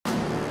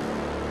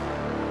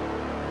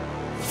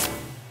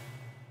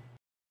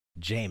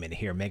Jamin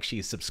here. Make sure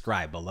you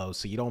subscribe below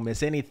so you don't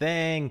miss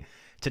anything.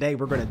 Today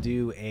we're going to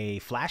do a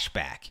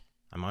flashback.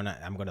 I'm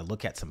gonna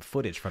look at some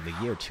footage from the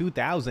year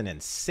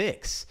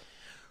 2006.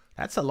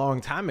 That's a long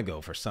time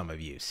ago for some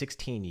of you,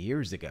 16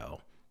 years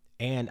ago.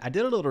 And I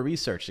did a little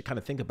research to kind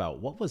of think about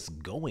what was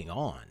going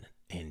on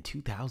in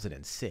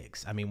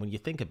 2006. I mean, when you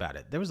think about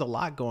it, there was a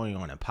lot going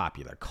on in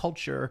popular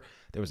culture.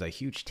 There was a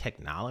huge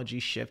technology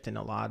shift in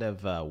a lot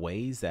of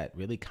ways that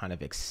really kind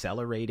of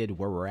accelerated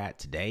where we're at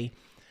today.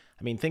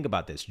 I mean, think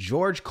about this.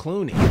 George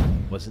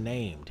Clooney was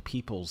named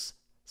People's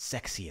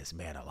Sexiest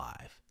Man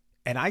Alive.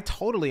 And I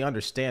totally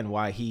understand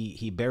why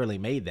he barely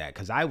made that,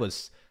 because I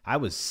was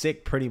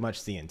sick pretty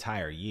much the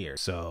entire year.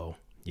 So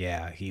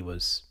yeah, he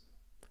was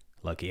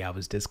lucky I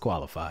was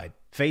disqualified.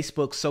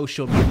 Facebook's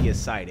social media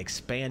site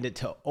expanded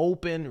to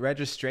open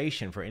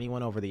registration for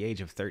anyone over the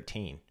age of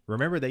 13.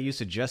 Remember, they used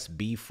to just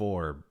be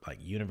for like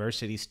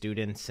university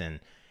students,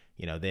 and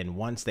then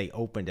once they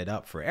opened it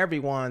up for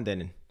everyone,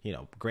 then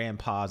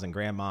grandpas and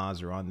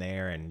grandmas are on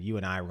there, and you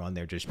and I were on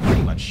there just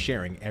pretty much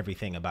sharing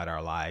everything about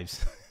our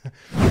lives.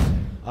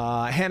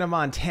 Hannah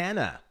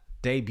Montana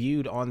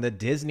debuted on the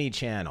Disney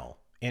Channel,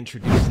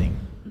 introducing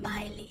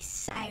Miley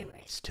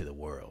Cyrus to the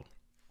world.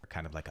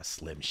 Kind of like a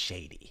Slim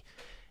Shady.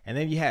 And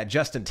then you had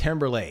Justin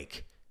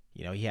Timberlake.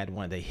 He had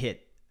one of the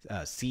hit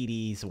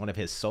CDs, one of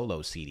his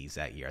solo CDs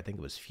that year. I think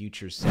it was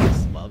Future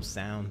Sex Love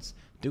Sounds.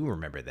 Do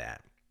remember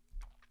that.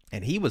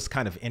 And he was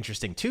kind of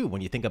interesting too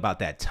when you think about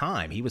that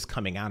time. He was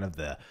coming out of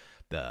the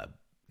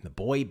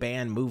boy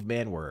band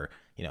movement where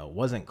it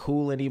wasn't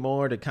cool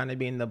anymore to kind of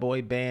be in the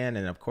boy band.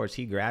 And of course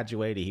he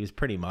graduated. He was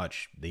pretty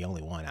much the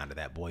only one out of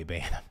that boy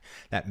band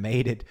that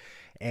made it.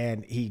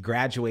 And he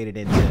graduated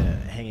into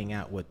hanging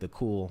out with the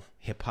cool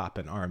hip hop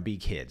and R&B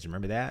kids.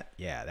 Remember that?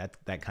 Yeah,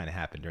 that kind of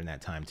happened during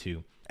that time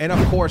too. And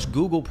of course,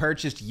 Google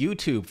purchased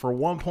YouTube for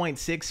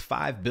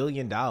 $1.65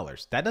 billion.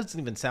 That doesn't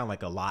even sound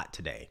like a lot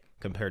today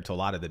compared to a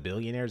lot of the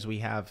billionaires we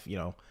have,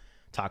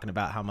 talking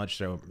about how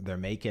much they're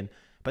making.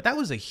 But that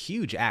was a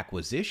huge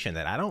acquisition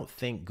that I don't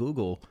think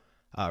Google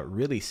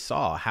really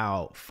saw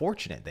how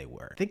fortunate they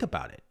were. Think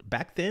about it.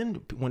 Back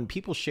then, when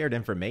people shared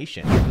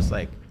information, it was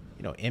like,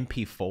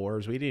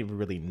 MP4s. We didn't even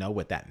really know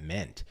what that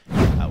meant.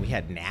 We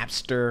had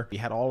Napster. We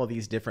had all of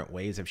these different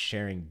ways of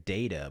sharing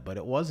data, but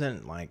it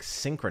wasn't like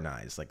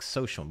synchronized like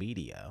social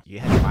media. You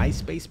had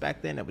MySpace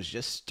back then. It was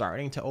just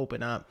starting to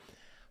open up.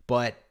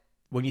 But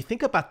when you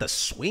think about the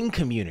swing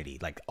community,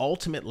 like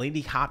Ultimate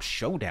Lindy Hop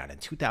Showdown in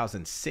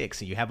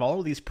 2006, and you have all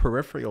of these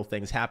peripheral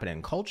things happening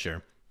in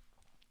culture,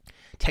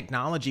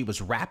 technology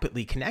was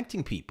rapidly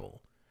connecting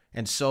people.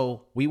 And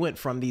so we went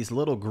from these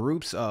little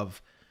groups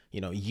of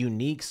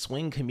unique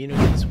swing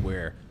communities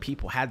where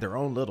people had their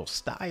own little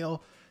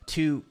style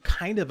to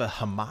kind of a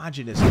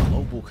homogenous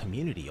global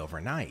community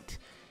overnight.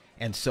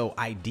 And so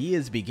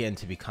ideas began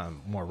to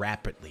become more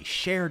rapidly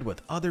shared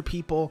with other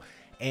people,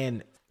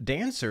 and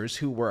dancers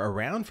who were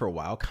around for a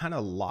while kind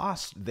of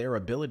lost their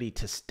ability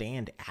to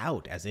stand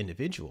out as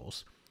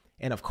individuals.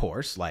 And of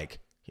course, like,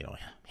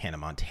 Hannah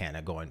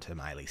Montana going to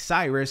Miley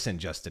Cyrus and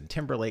Justin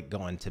Timberlake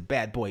going to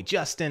Bad Boy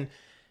Justin,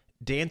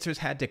 dancers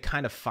had to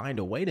kind of find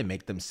a way to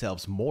make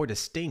themselves more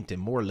distinct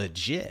and more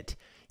legit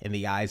in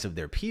the eyes of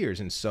their peers.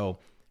 And so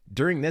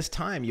during this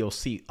time, you'll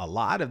see a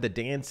lot of the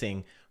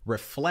dancing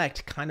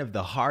reflect kind of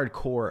the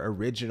hardcore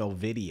original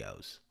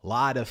videos. A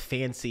lot of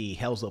fancy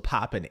Hells Will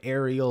Pop and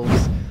aerials,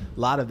 a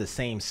lot of the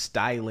same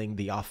styling,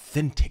 the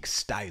authentic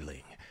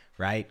styling,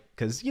 right?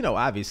 Because,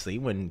 obviously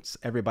when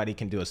everybody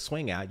can do a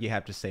swing out, you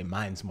have to say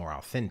mine's more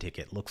authentic.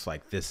 It looks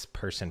like this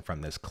person from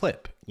this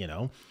clip,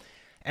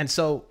 And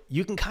so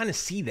you can kind of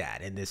see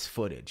that in this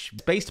footage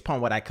based upon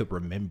what I could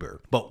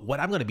remember. But what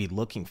I'm going to be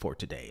looking for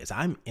today is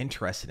I'm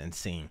interested in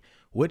seeing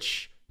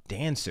which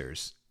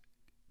dancers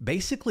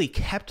basically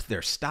kept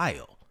their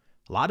style.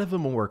 A lot of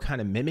them were kind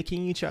of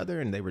mimicking each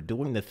other, and they were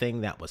doing the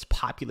thing that was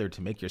popular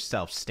to make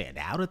yourself stand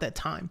out at that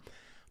time.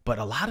 But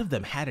a lot of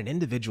them had an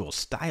individual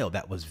style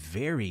that was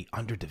very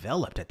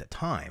underdeveloped at the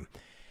time.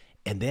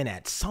 And then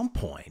at some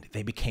point,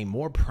 they became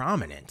more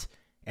prominent,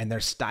 and their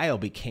style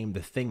became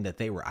the thing that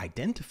they were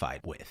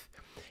identified with.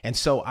 And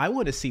so I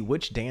want to see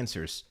which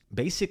dancers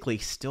basically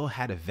still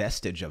had a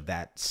vestige of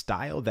that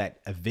style that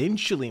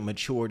eventually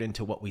matured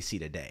into what we see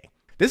today.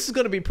 This is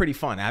going to be pretty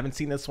fun. I haven't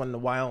seen this one in a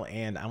while,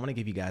 and I want to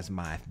give you guys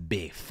my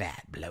big,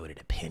 fat,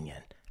 bloated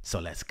opinion. So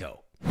let's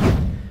go.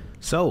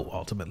 So,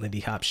 Ultimate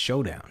Lindy Hop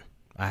Showdown.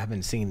 I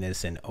haven't seen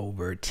this in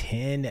over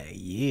 10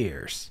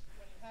 years.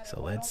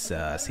 So let's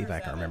see if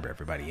I can remember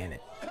everybody in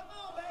it.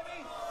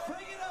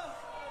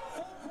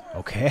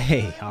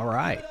 Okay, all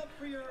right.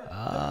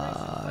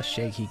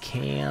 Shaky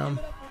cam.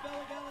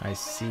 I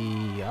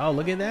see. Oh,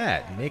 look at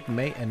that.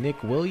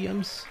 Nick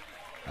Williams.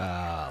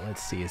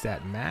 Let's see. Is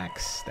that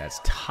Max?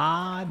 That's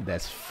Todd.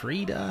 That's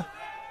Frida.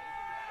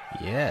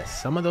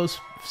 Yes, some of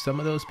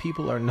those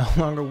people are no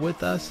longer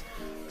with us.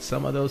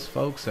 Some of those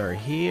folks are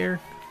here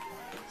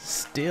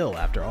still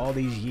after all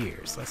these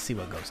years. Let's see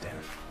what goes down.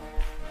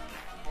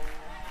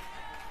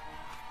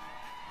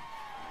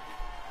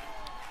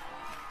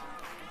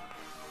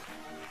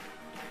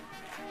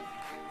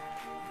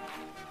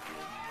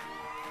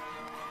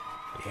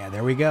 Yeah,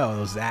 there we go.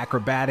 Those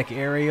acrobatic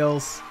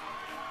aerials.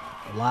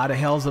 A lot of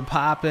hells are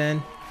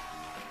popping.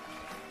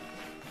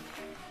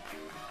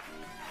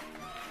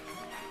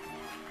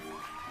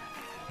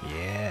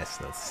 Yes,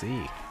 let's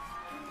see.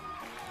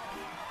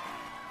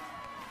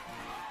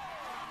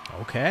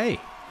 Okay.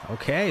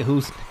 Okay,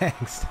 who's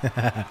next?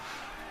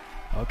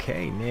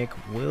 Okay, Nick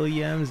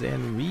Williams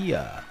and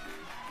Rhea.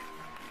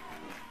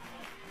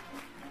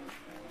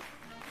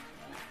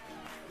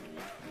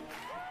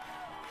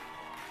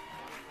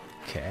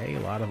 Okay, a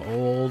lot of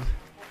old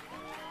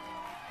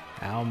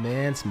Al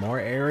Mintz, more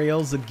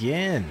aerials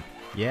again.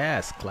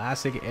 Yes,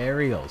 classic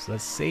aerials.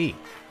 Let's see.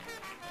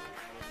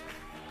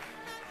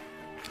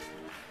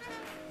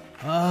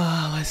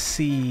 Let's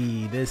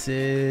see. This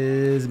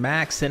is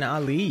Max and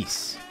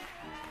Alice.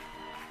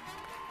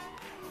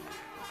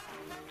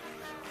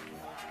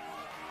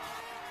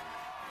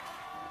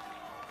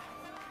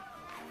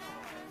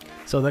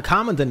 So the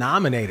common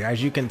denominator,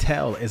 as you can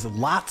tell, is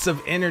lots of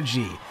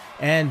energy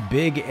and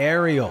big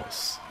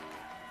aerials.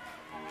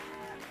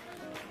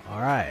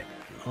 All right,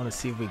 I want to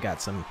see if we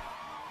got some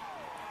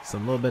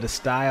little bit of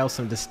style,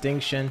 some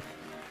distinction.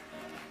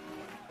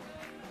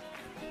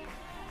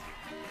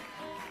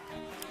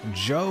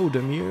 Joe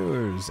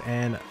Demures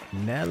and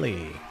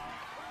Nelly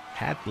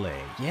Hatley.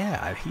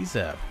 Yeah, he's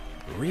a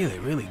really,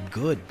 really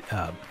good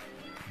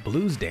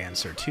blues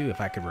dancer too, if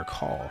I could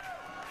recall.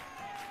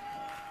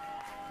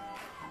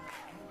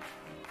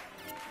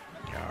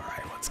 All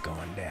right, what's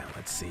going down?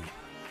 Let's see.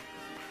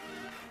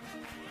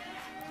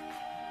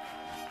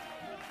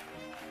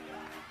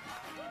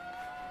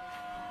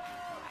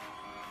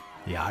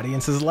 The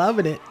audience is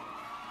loving it.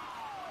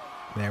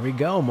 There we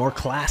go. More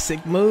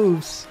classic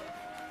moves.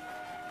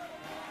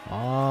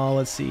 Oh,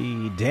 let's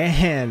see.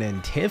 Dan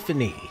and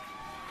Tiffany.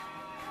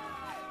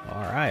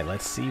 All right,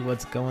 let's see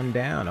what's going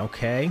down.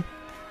 Okay.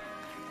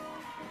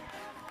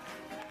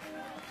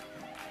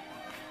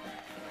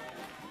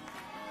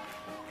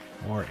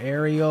 More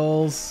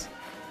aerials.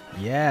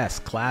 Yes,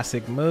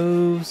 classic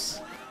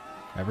moves.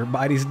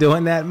 Everybody's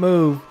doing that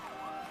move.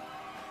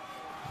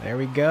 There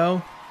we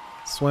go.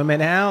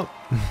 Swimming out.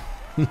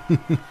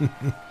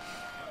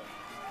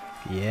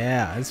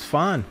 Yeah, it's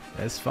fun.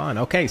 It's fun.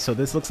 Okay, so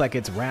this looks like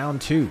it's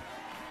round 2.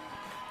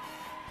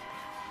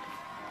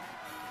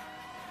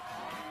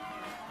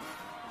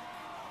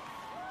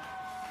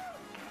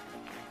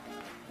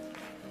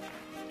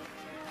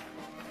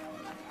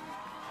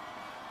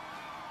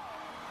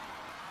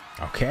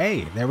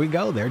 Okay, there we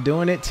go. They're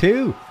doing it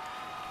too.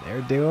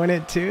 They're doing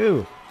it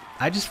too.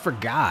 I just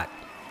forgot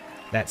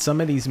that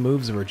some of these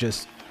moves were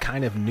just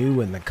kind of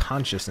new in the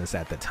consciousness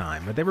at the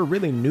time, but they were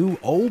really new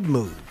old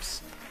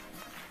moves.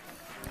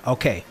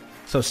 Okay,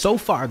 so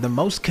far the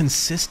most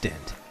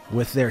consistent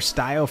with their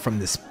style from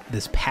this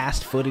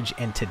past footage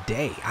and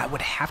today, I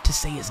would have to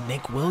say, is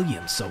Nick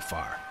Williams so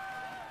far.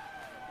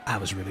 I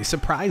was really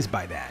surprised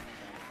by that.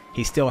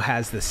 He still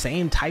has the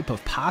same type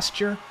of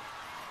posture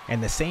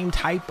and the same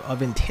type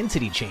of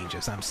intensity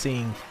changes I'm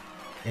seeing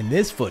in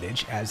this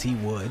footage as he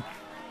would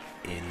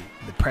in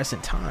the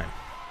present time.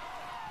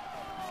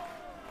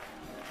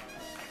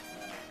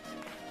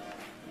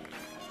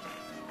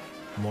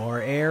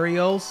 More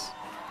aerials.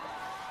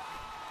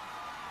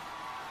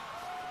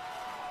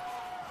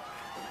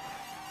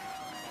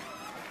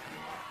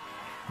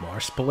 More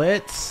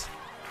splits.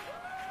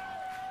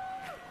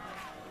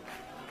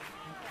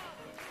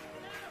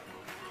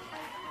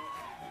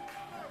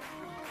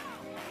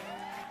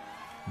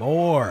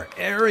 More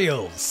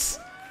aerials.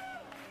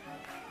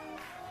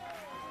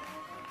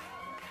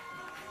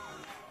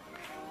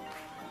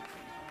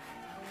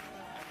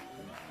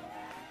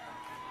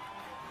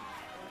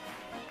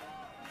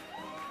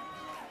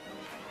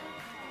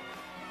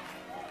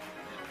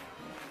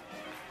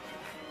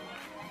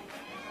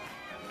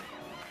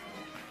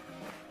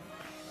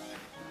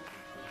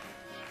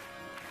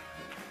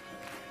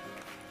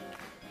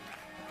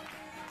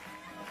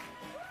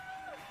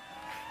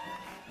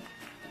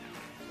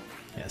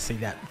 Yeah, see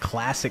that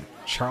classic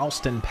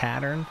Charleston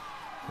pattern?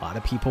 A lot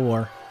of people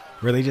were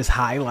really just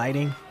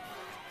highlighting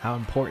how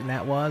important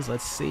that was.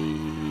 Let's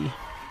see.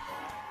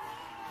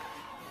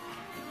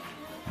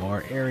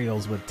 More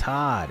aerials with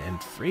Todd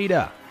and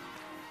Frida.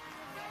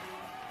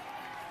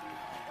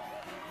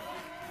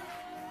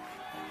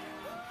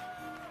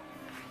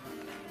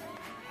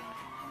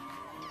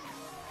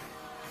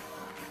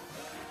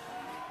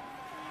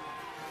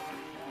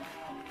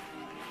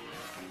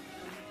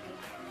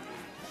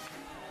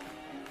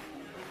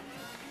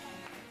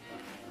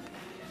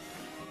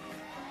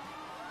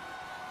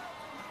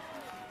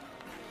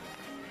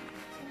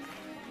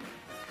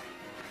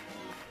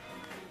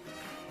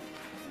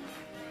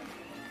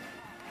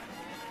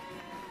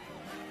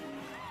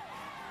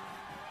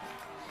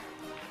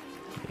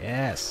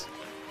 Yes.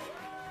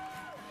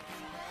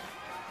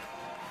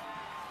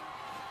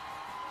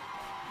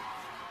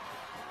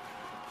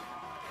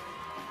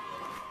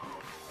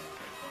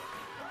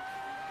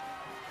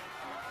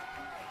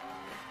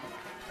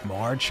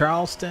 More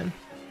Charleston.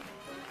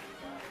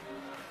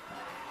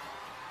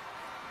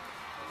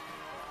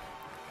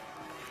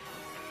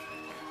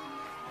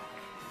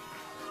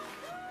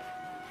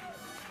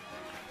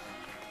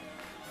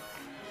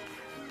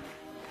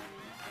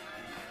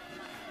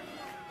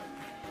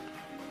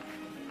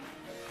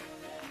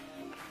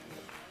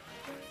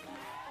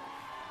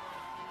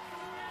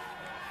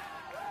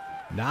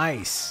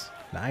 Nice.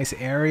 Nice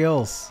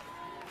aerials.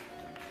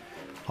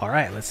 All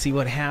right, let's see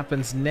what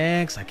happens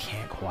next. I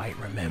can't quite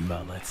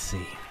remember. Let's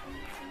see.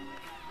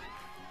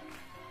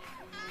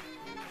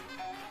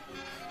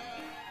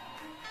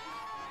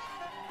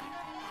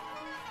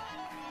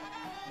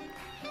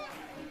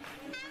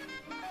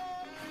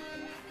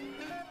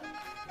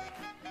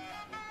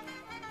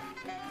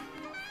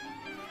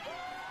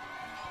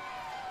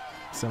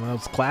 Some of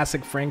those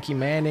classic Frankie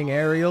Manning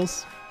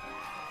aerials.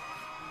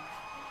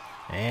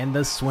 And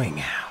the swing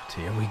out.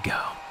 Here we go.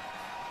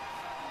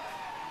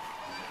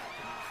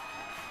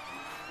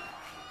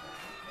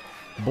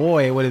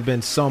 Boy, it would have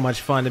been so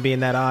much fun to be in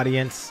that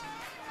audience.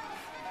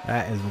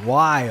 That is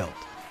wild.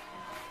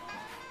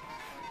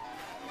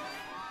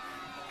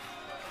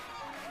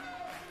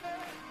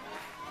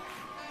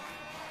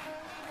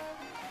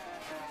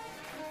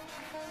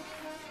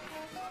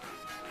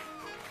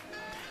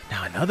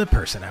 Now, another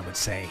person I would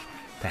say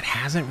that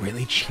hasn't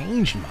really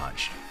changed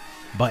much,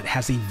 but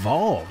has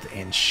evolved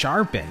and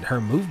sharpened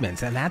her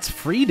movements, and that's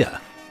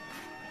Frida.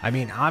 I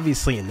mean,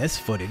 obviously in this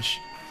footage,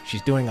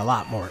 she's doing a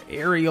lot more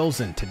aerials,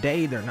 and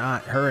today they're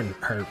not, her and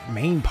her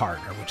main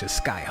partner, which is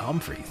Sky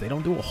Humphreys, they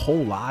don't do a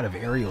whole lot of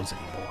aerials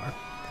anymore.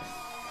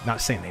 Not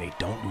saying they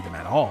don't do them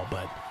at all,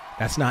 but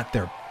that's not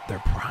their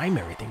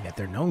primary thing that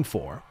they're known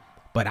for.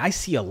 But I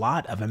see a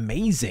lot of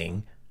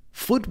amazing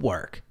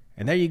footwork,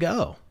 and there you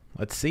go.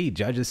 Let's see.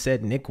 Judges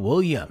said Nick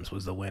Williams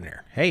was the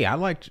winner. Hey, I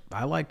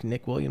liked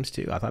Nick Williams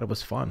too. I thought it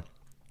was fun.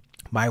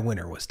 My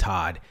winner was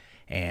Todd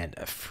and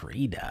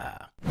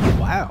Frida.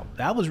 Wow,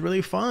 that was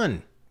really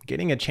fun.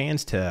 Getting a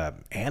chance to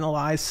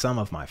analyze some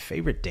of my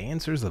favorite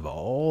dancers of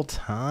all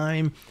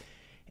time.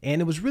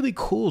 And it was really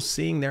cool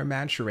seeing their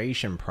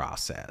maturation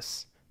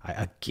process.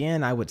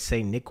 I would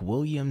say Nick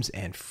Williams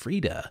and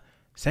Frida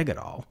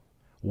Segadal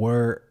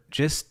were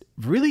just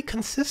really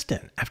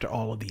consistent after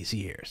all of these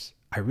years.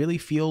 I really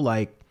feel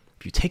like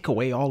if you take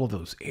away all of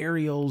those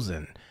aerials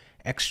and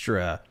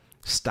extra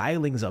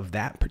stylings of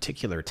that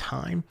particular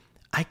time,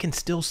 I can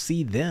still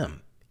see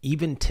them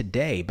even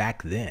today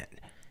back then.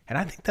 And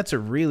I think that's a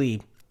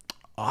really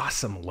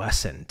awesome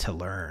lesson to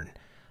learn,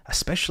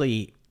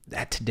 especially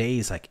at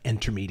today's like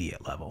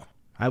intermediate level.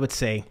 I would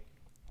say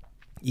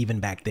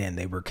even back then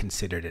they were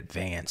considered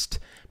advanced.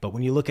 But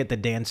when you look at the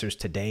dancers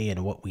today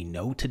and what we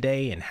know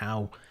today and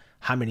how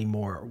many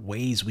more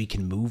ways we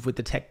can move with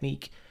the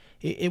technique,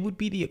 it would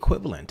be the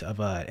equivalent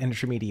of an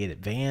intermediate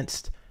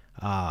advanced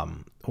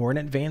or an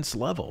advanced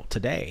level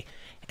today.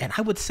 And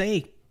I would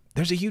say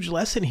there's a huge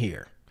lesson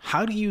here.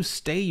 How do you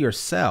stay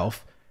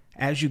yourself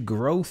as you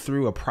grow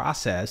through a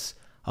process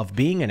of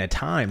being in a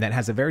time that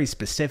has a very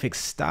specific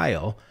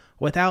style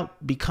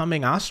without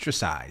becoming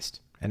ostracized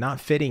and not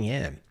fitting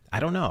in? I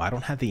don't know. I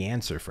don't have the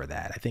answer for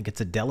that. I think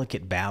it's a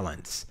delicate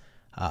balance,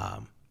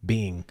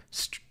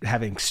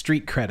 having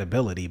street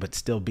credibility, but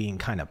still being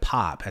kind of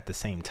pop at the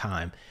same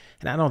time.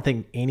 And I don't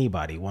think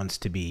anybody wants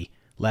to be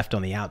left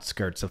on the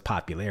outskirts of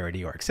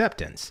popularity or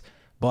acceptance.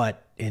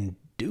 But in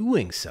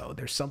doing so,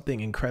 there's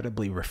something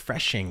incredibly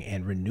refreshing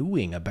and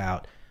renewing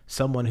about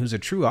someone who's a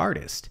true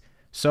artist.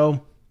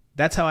 So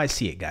that's how I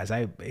see it, guys.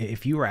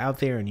 If you are out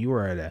there and you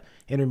are at an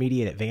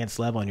intermediate advanced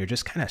level and you're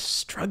just kind of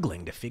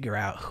struggling to figure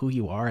out who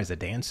you are as a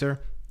dancer,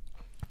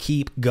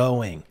 keep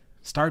going.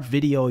 Start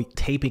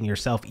videotaping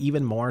yourself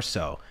even more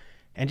so,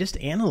 and just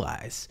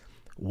analyze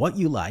what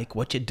you like,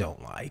 what you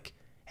don't like,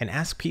 and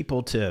ask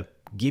people to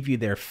give you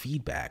their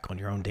feedback on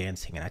your own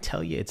dancing. And I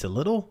tell you, it's a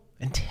little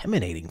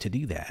intimidating to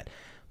do that.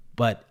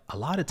 But a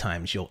lot of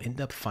times you'll end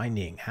up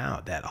finding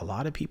out that a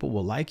lot of people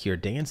will like your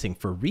dancing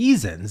for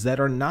reasons that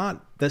are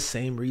not the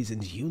same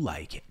reasons you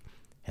like it.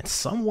 And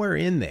somewhere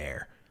in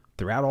there,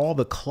 throughout all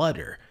the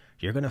clutter,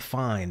 you're going to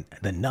find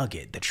the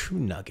nugget, the true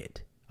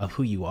nugget of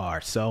who you are.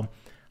 So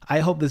I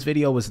hope this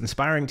video was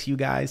inspiring to you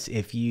guys.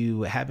 If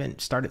you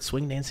haven't started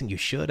swing dancing, you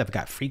should. I've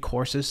got free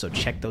courses, so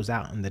check those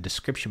out in the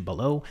description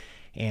below.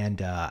 And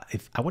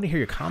if I want to hear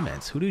your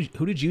comments, who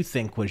did you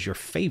think was your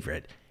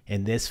favorite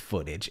in this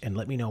footage? And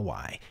let me know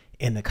why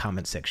in the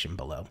comment section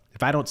below.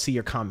 If I don't see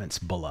your comments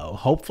below,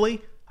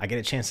 hopefully I get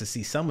a chance to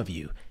see some of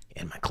you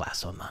in my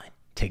class online.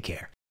 Take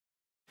care.